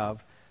friends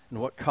have,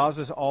 and what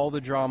causes all the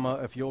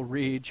drama, if you'll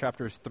read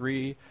chapters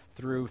 3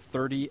 through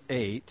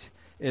 38,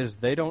 is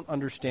they don't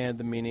understand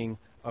the meaning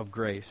of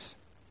grace.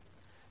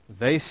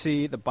 They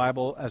see the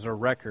Bible as a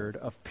record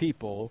of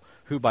people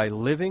who, by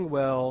living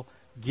well,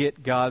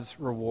 get God's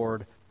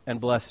reward and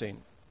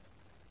blessing.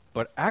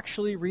 But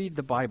actually read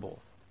the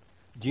Bible.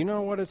 Do you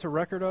know what it's a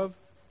record of?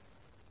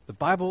 The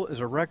Bible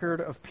is a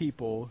record of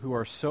people who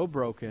are so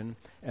broken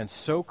and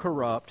so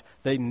corrupt,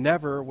 they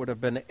never would have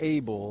been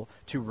able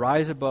to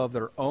rise above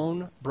their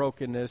own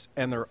brokenness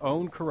and their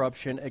own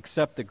corruption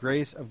except the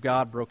grace of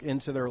God broke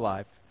into their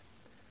life.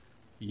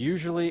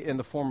 usually in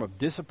the form of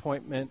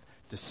disappointment,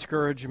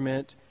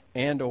 discouragement,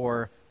 and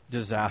or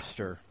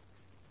disaster.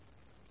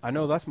 I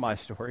know that's my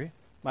story.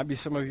 Might be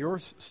some of your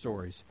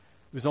stories.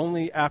 It was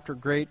only after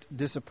great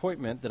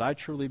disappointment that I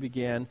truly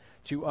began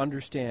to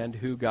understand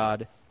who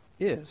God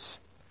is,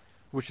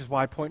 which is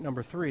why point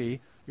number 3,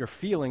 your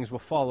feelings will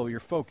follow your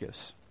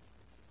focus.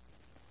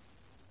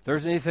 If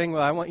there's anything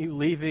that I want you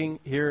leaving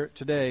here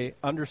today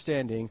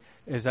understanding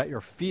is that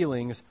your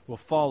feelings will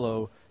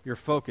follow your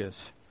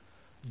focus.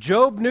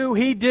 Job knew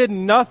he did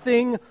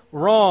nothing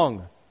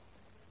wrong.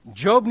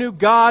 Job knew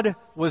God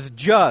was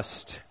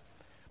just,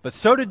 but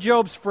so did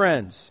Job's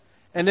friends.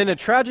 And in a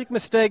tragic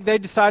mistake, they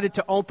decided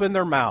to open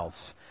their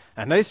mouths.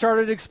 And they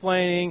started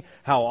explaining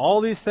how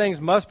all these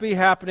things must be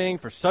happening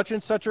for such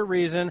and such a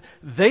reason.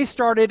 They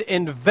started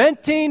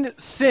inventing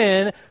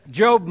sin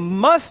Job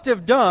must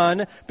have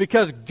done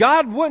because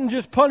God wouldn't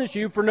just punish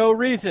you for no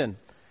reason.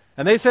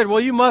 And they said, well,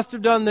 you must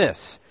have done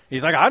this.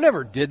 He's like, I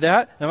never did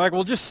that. And I'm like,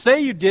 well, just say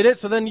you did it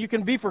so then you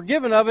can be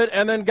forgiven of it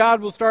and then God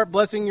will start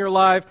blessing your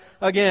life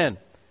again.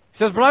 He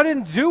says, but I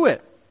didn't do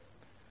it.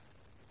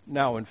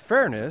 Now, in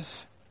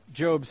fairness,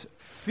 Job's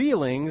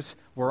feelings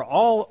were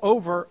all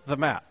over the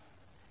map.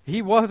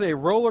 He was a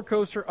roller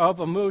coaster of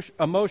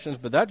emotions,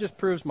 but that just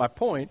proves my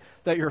point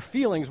that your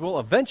feelings will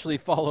eventually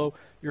follow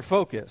your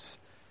focus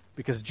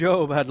because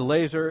Job had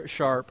laser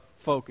sharp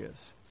focus.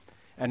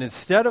 And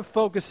instead of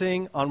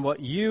focusing on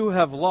what you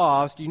have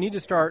lost, you need to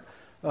start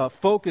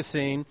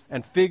focusing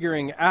and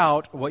figuring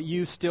out what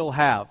you still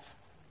have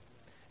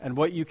and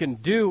what you can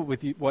do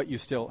with what you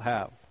still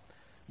have.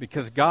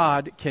 Because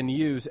God can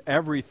use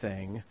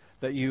everything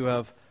that you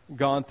have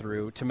gone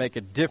through to make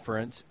a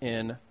difference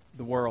in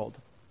the world.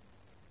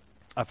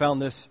 I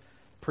found this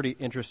pretty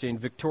interesting.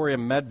 Victoria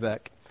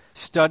Medvec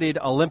studied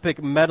Olympic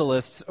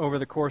medalists over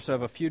the course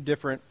of a few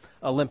different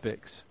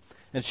Olympics.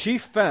 And she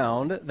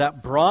found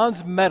that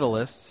bronze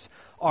medalists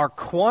are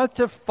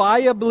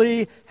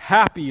quantifiably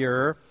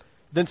happier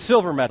than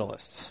silver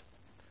medalists,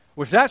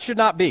 which that should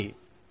not be.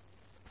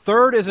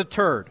 Third is a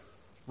turd,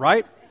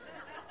 right?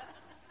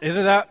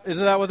 Isn't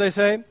that what they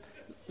say?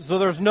 So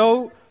there's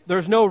no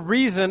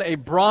reason a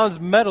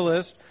bronze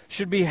medalist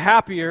should be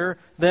happier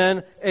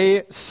than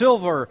a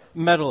silver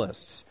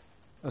medalist.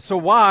 So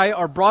why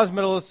are bronze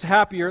medalists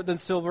happier than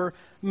silver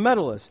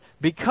medalists?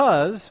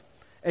 Because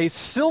a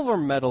silver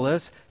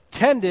medalist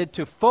tended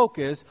to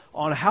focus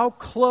on how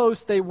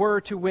close they were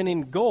to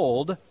winning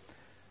gold,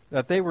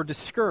 that they were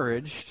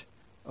discouraged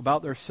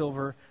about their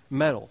silver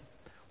medal.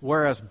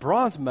 Whereas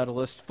bronze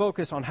medalists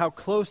focus on how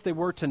close they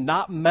were to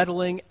not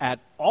medaling at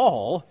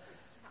all,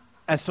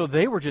 and so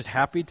they were just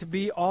happy to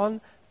be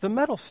on the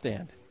medal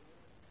stand.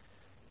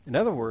 In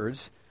other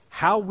words,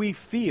 how we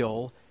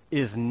feel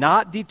is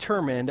not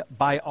determined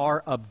by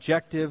our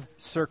objective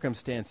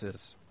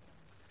circumstances.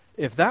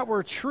 If that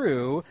were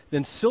true,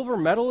 then silver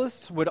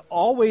medalists would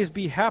always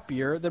be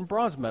happier than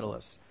bronze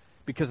medalists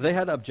because they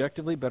had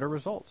objectively better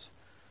results.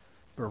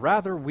 But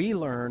rather, we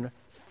learn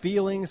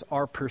feelings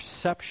are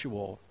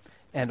perceptual,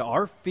 and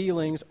our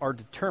feelings are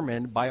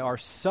determined by our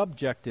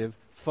subjective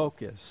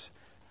focus.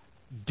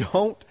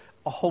 Don't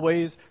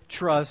always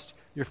trust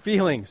your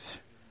feelings.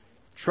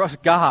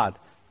 Trust God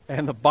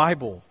and the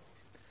Bible.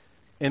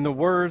 In the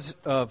words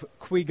of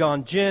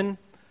Qui-Gon Jinn,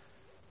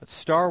 that's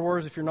Star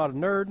Wars if you're not a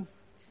nerd,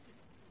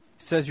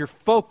 he says your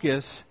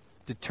focus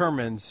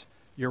determines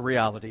your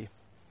reality.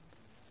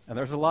 And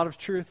there's a lot of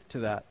truth to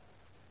that.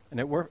 And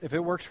if it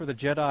works for the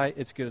Jedi,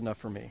 it's good enough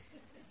for me.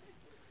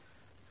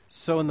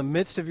 So in the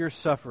midst of your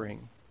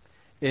suffering,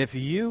 if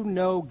you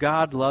know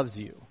God loves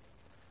you,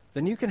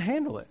 then you can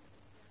handle it.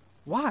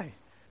 Why?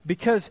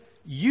 Because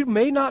you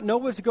may not know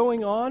what's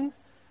going on,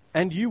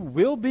 and you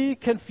will be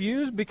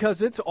confused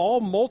because it's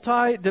all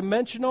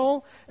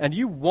multi-dimensional, and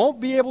you won't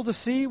be able to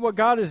see what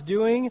God is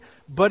doing.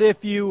 But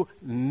if you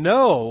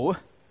know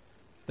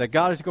that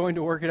God is going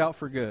to work it out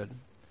for good,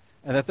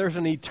 and that there's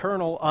an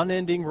eternal,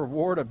 unending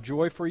reward of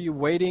joy for you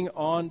waiting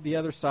on the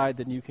other side,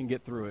 then you can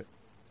get through it.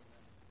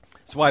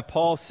 That's why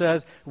Paul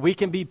says we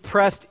can be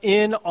pressed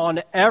in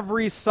on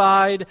every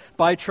side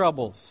by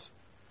troubles,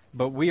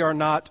 but we are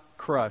not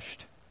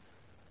crushed.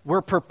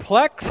 We're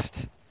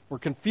perplexed, we're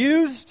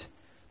confused,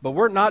 but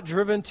we're not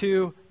driven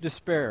to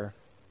despair.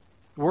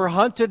 We're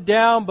hunted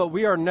down, but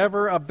we are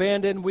never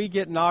abandoned. We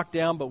get knocked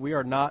down, but we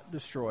are not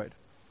destroyed.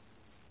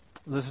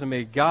 Listen to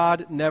me.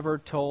 God never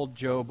told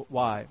Job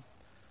why.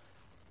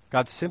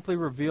 God simply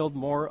revealed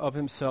more of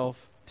himself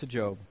to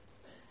Job.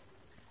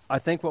 I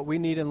think what we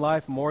need in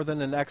life more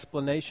than an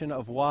explanation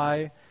of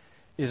why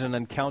is an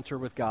encounter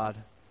with God.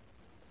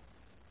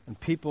 And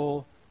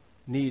people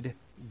need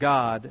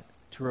God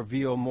to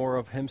reveal more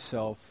of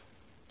himself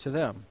to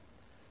them.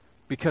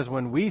 Because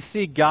when we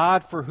see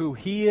God for who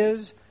he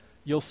is,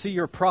 you'll see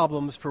your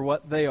problems for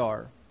what they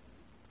are.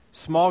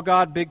 Small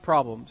God, big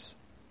problems.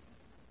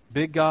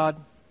 Big God,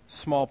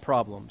 small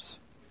problems.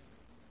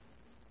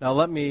 Now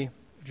let me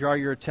draw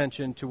your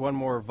attention to one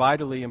more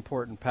vitally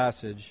important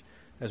passage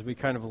as we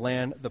kind of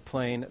land the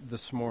plane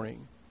this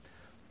morning.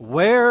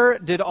 Where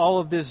did all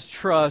of this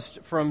trust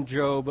from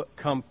Job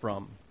come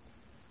from?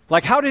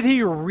 Like, how did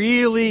he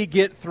really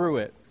get through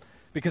it?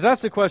 Because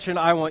that's the question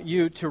I want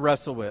you to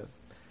wrestle with.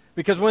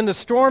 Because when the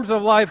storms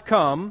of life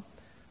come,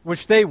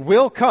 which they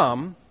will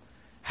come,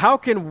 how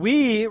can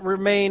we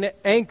remain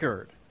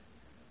anchored?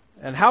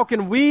 And how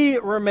can we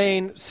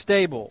remain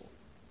stable?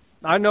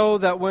 I know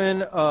that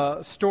when a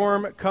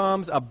storm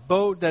comes, a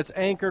boat that's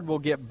anchored will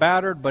get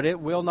battered, but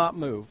it will not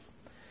move.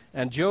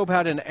 And Job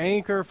had an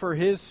anchor for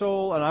his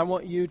soul, and I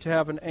want you to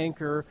have an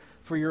anchor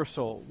for your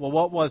soul. Well,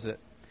 what was it?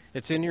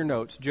 It's in your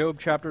notes, Job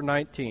chapter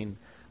 19.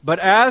 But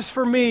as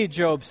for me,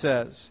 Job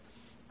says,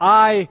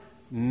 I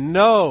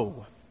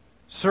know,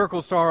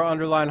 circle, star,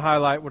 underline,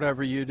 highlight,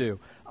 whatever you do.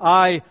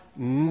 I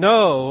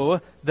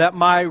know that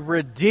my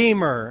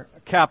Redeemer,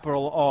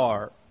 capital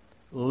R,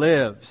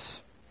 lives.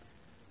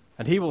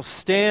 And he will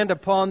stand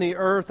upon the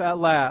earth at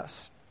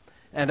last.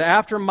 And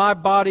after my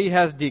body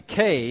has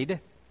decayed,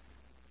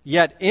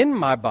 yet in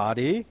my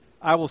body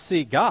I will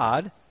see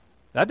God.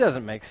 That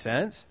doesn't make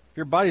sense. If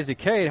your body's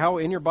decayed, how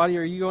in your body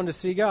are you going to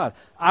see God?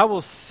 I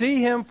will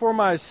see him for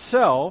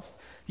myself.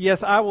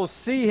 Yes, I will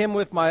see him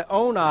with my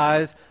own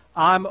eyes.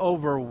 I'm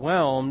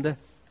overwhelmed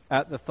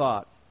at the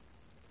thought.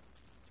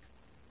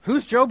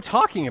 Who's Job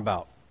talking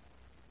about?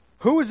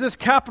 Who is this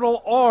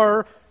capital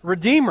R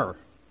Redeemer?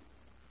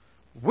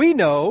 We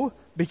know,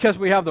 because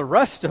we have the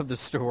rest of the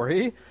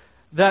story,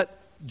 that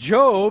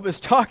Job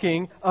is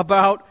talking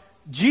about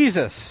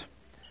Jesus.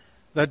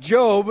 That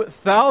Job,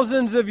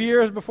 thousands of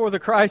years before the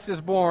Christ is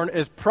born,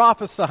 is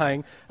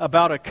prophesying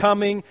about a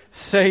coming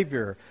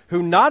Savior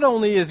who not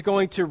only is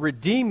going to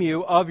redeem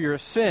you of your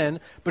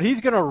sin, but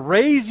he's going to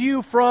raise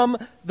you from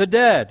the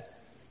dead.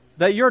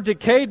 That your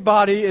decayed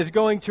body is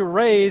going to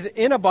raise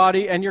in a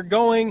body and you're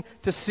going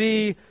to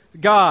see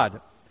God.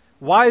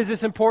 Why is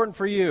this important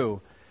for you?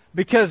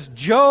 Because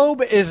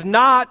Job is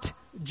not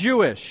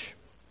Jewish.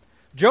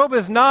 Job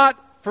is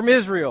not from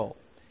Israel.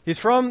 He's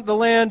from the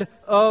land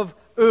of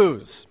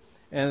Uz.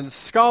 And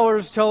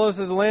scholars tell us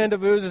that the land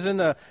of Uz is in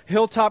the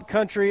hilltop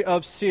country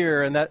of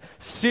Seir, and that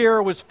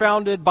Seir was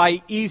founded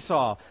by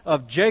Esau.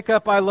 Of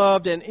Jacob I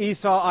loved, and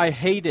Esau I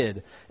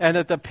hated. And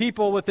that the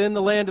people within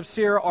the land of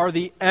Seir are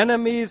the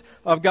enemies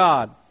of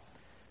God.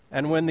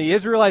 And when the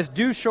Israelites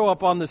do show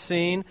up on the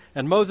scene,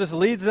 and Moses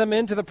leads them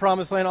into the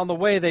promised land, on the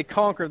way they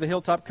conquer the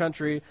hilltop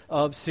country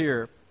of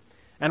Seir.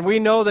 And we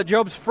know that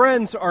Job's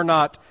friends are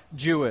not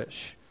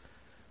Jewish.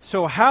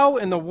 So how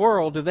in the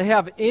world do they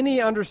have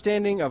any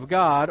understanding of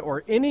God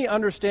or any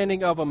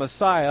understanding of a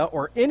Messiah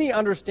or any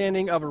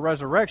understanding of a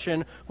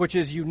resurrection which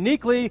is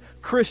uniquely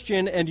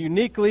Christian and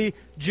uniquely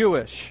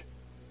Jewish?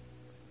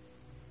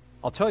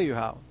 I'll tell you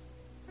how.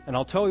 And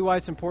I'll tell you why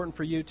it's important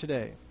for you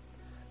today.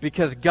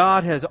 Because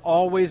God has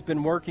always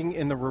been working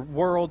in the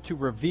world to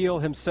reveal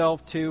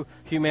himself to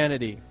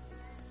humanity.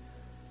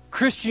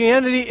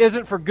 Christianity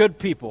isn't for good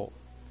people.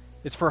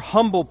 It's for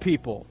humble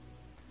people.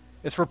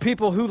 It's for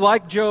people who,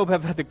 like Job,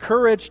 have had the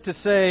courage to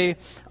say,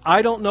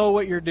 I don't know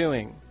what you're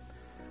doing.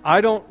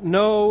 I don't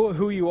know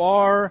who you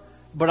are,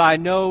 but I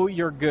know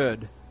you're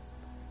good.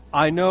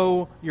 I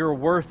know you're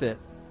worth it.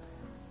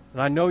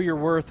 And I know you're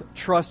worth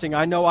trusting.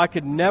 I know I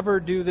could never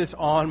do this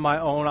on my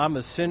own. I'm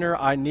a sinner.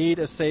 I need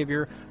a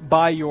Savior.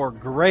 By your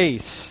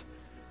grace,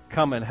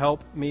 come and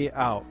help me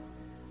out.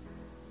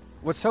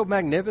 What's so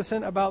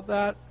magnificent about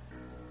that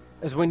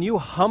is when you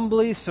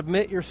humbly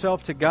submit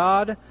yourself to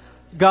God,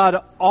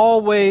 God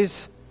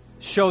always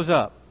shows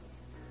up.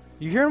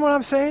 You hearing what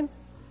I'm saying?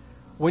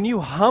 When you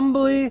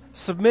humbly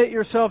submit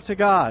yourself to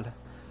God,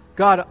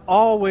 God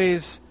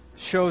always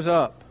shows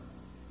up.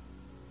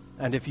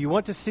 And if you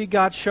want to see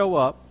God show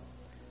up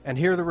and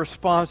hear the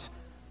response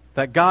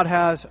that God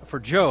has for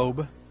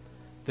Job,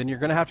 then you're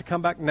going to have to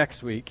come back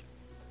next week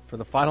for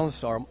the final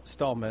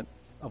installment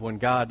of When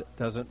God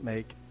Doesn't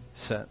Make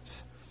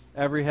Sense.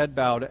 Every head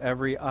bowed,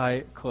 every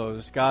eye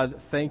closed. God,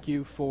 thank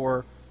you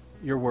for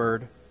your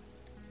word.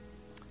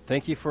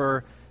 Thank you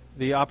for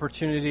the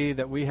opportunity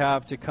that we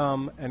have to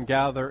come and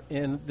gather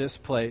in this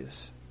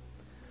place.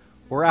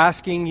 We're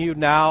asking you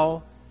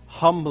now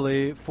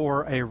humbly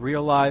for a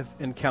real life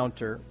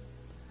encounter,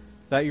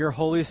 that your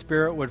Holy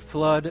Spirit would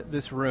flood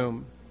this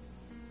room.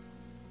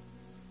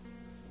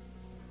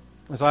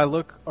 As I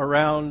look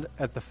around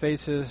at the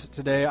faces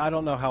today, I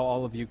don't know how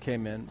all of you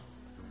came in.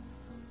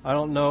 I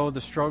don't know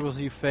the struggles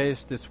you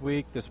faced this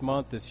week, this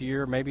month, this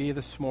year, maybe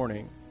this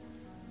morning.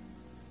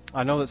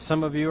 I know that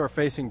some of you are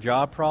facing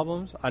job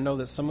problems. I know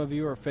that some of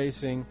you are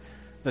facing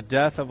the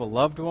death of a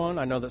loved one.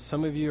 I know that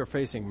some of you are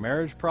facing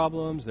marriage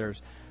problems.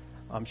 There's,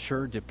 I'm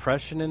sure,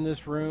 depression in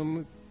this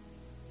room.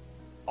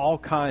 All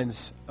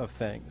kinds of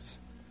things.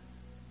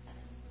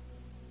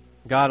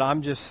 God,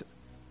 I'm just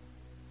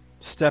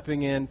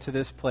stepping into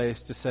this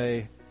place to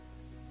say,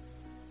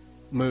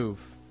 move,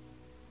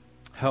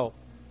 help,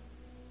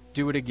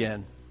 do it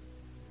again.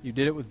 You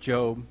did it with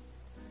Job.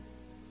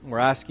 We're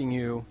asking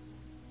you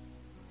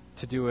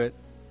to do it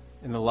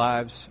in the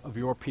lives of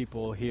your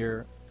people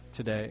here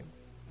today.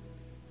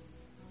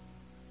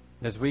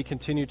 As we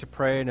continue to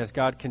pray and as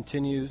God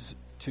continues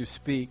to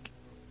speak,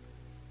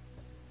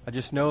 I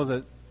just know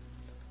that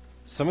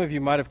some of you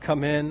might have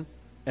come in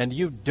and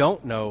you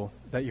don't know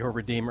that your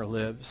Redeemer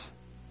lives.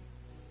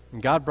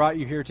 And God brought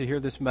you here to hear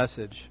this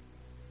message,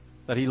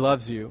 that He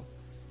loves you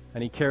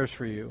and He cares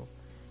for you.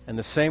 And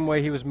the same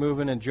way He was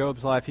moving in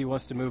Job's life, He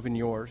wants to move in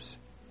yours.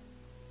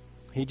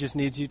 He just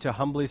needs you to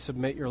humbly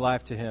submit your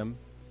life to Him.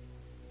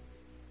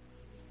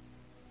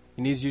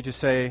 He needs you to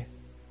say,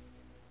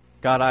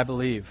 God, I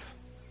believe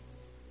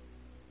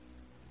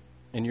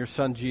in your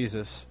Son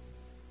Jesus,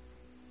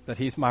 that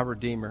He's my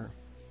Redeemer,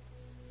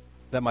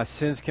 that my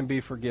sins can be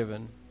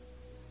forgiven.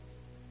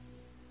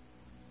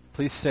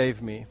 Please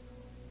save me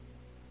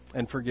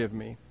and forgive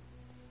me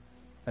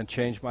and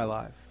change my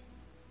life.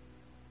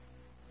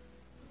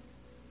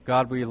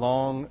 God, we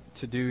long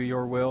to do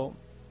your will,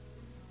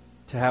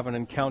 to have an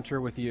encounter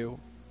with you.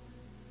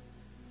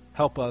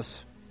 Help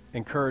us,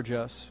 encourage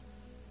us,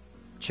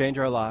 change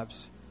our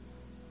lives.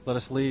 Let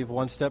us leave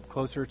one step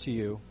closer to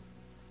you.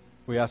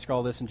 We ask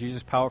all this in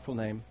Jesus' powerful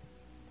name.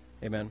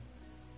 Amen.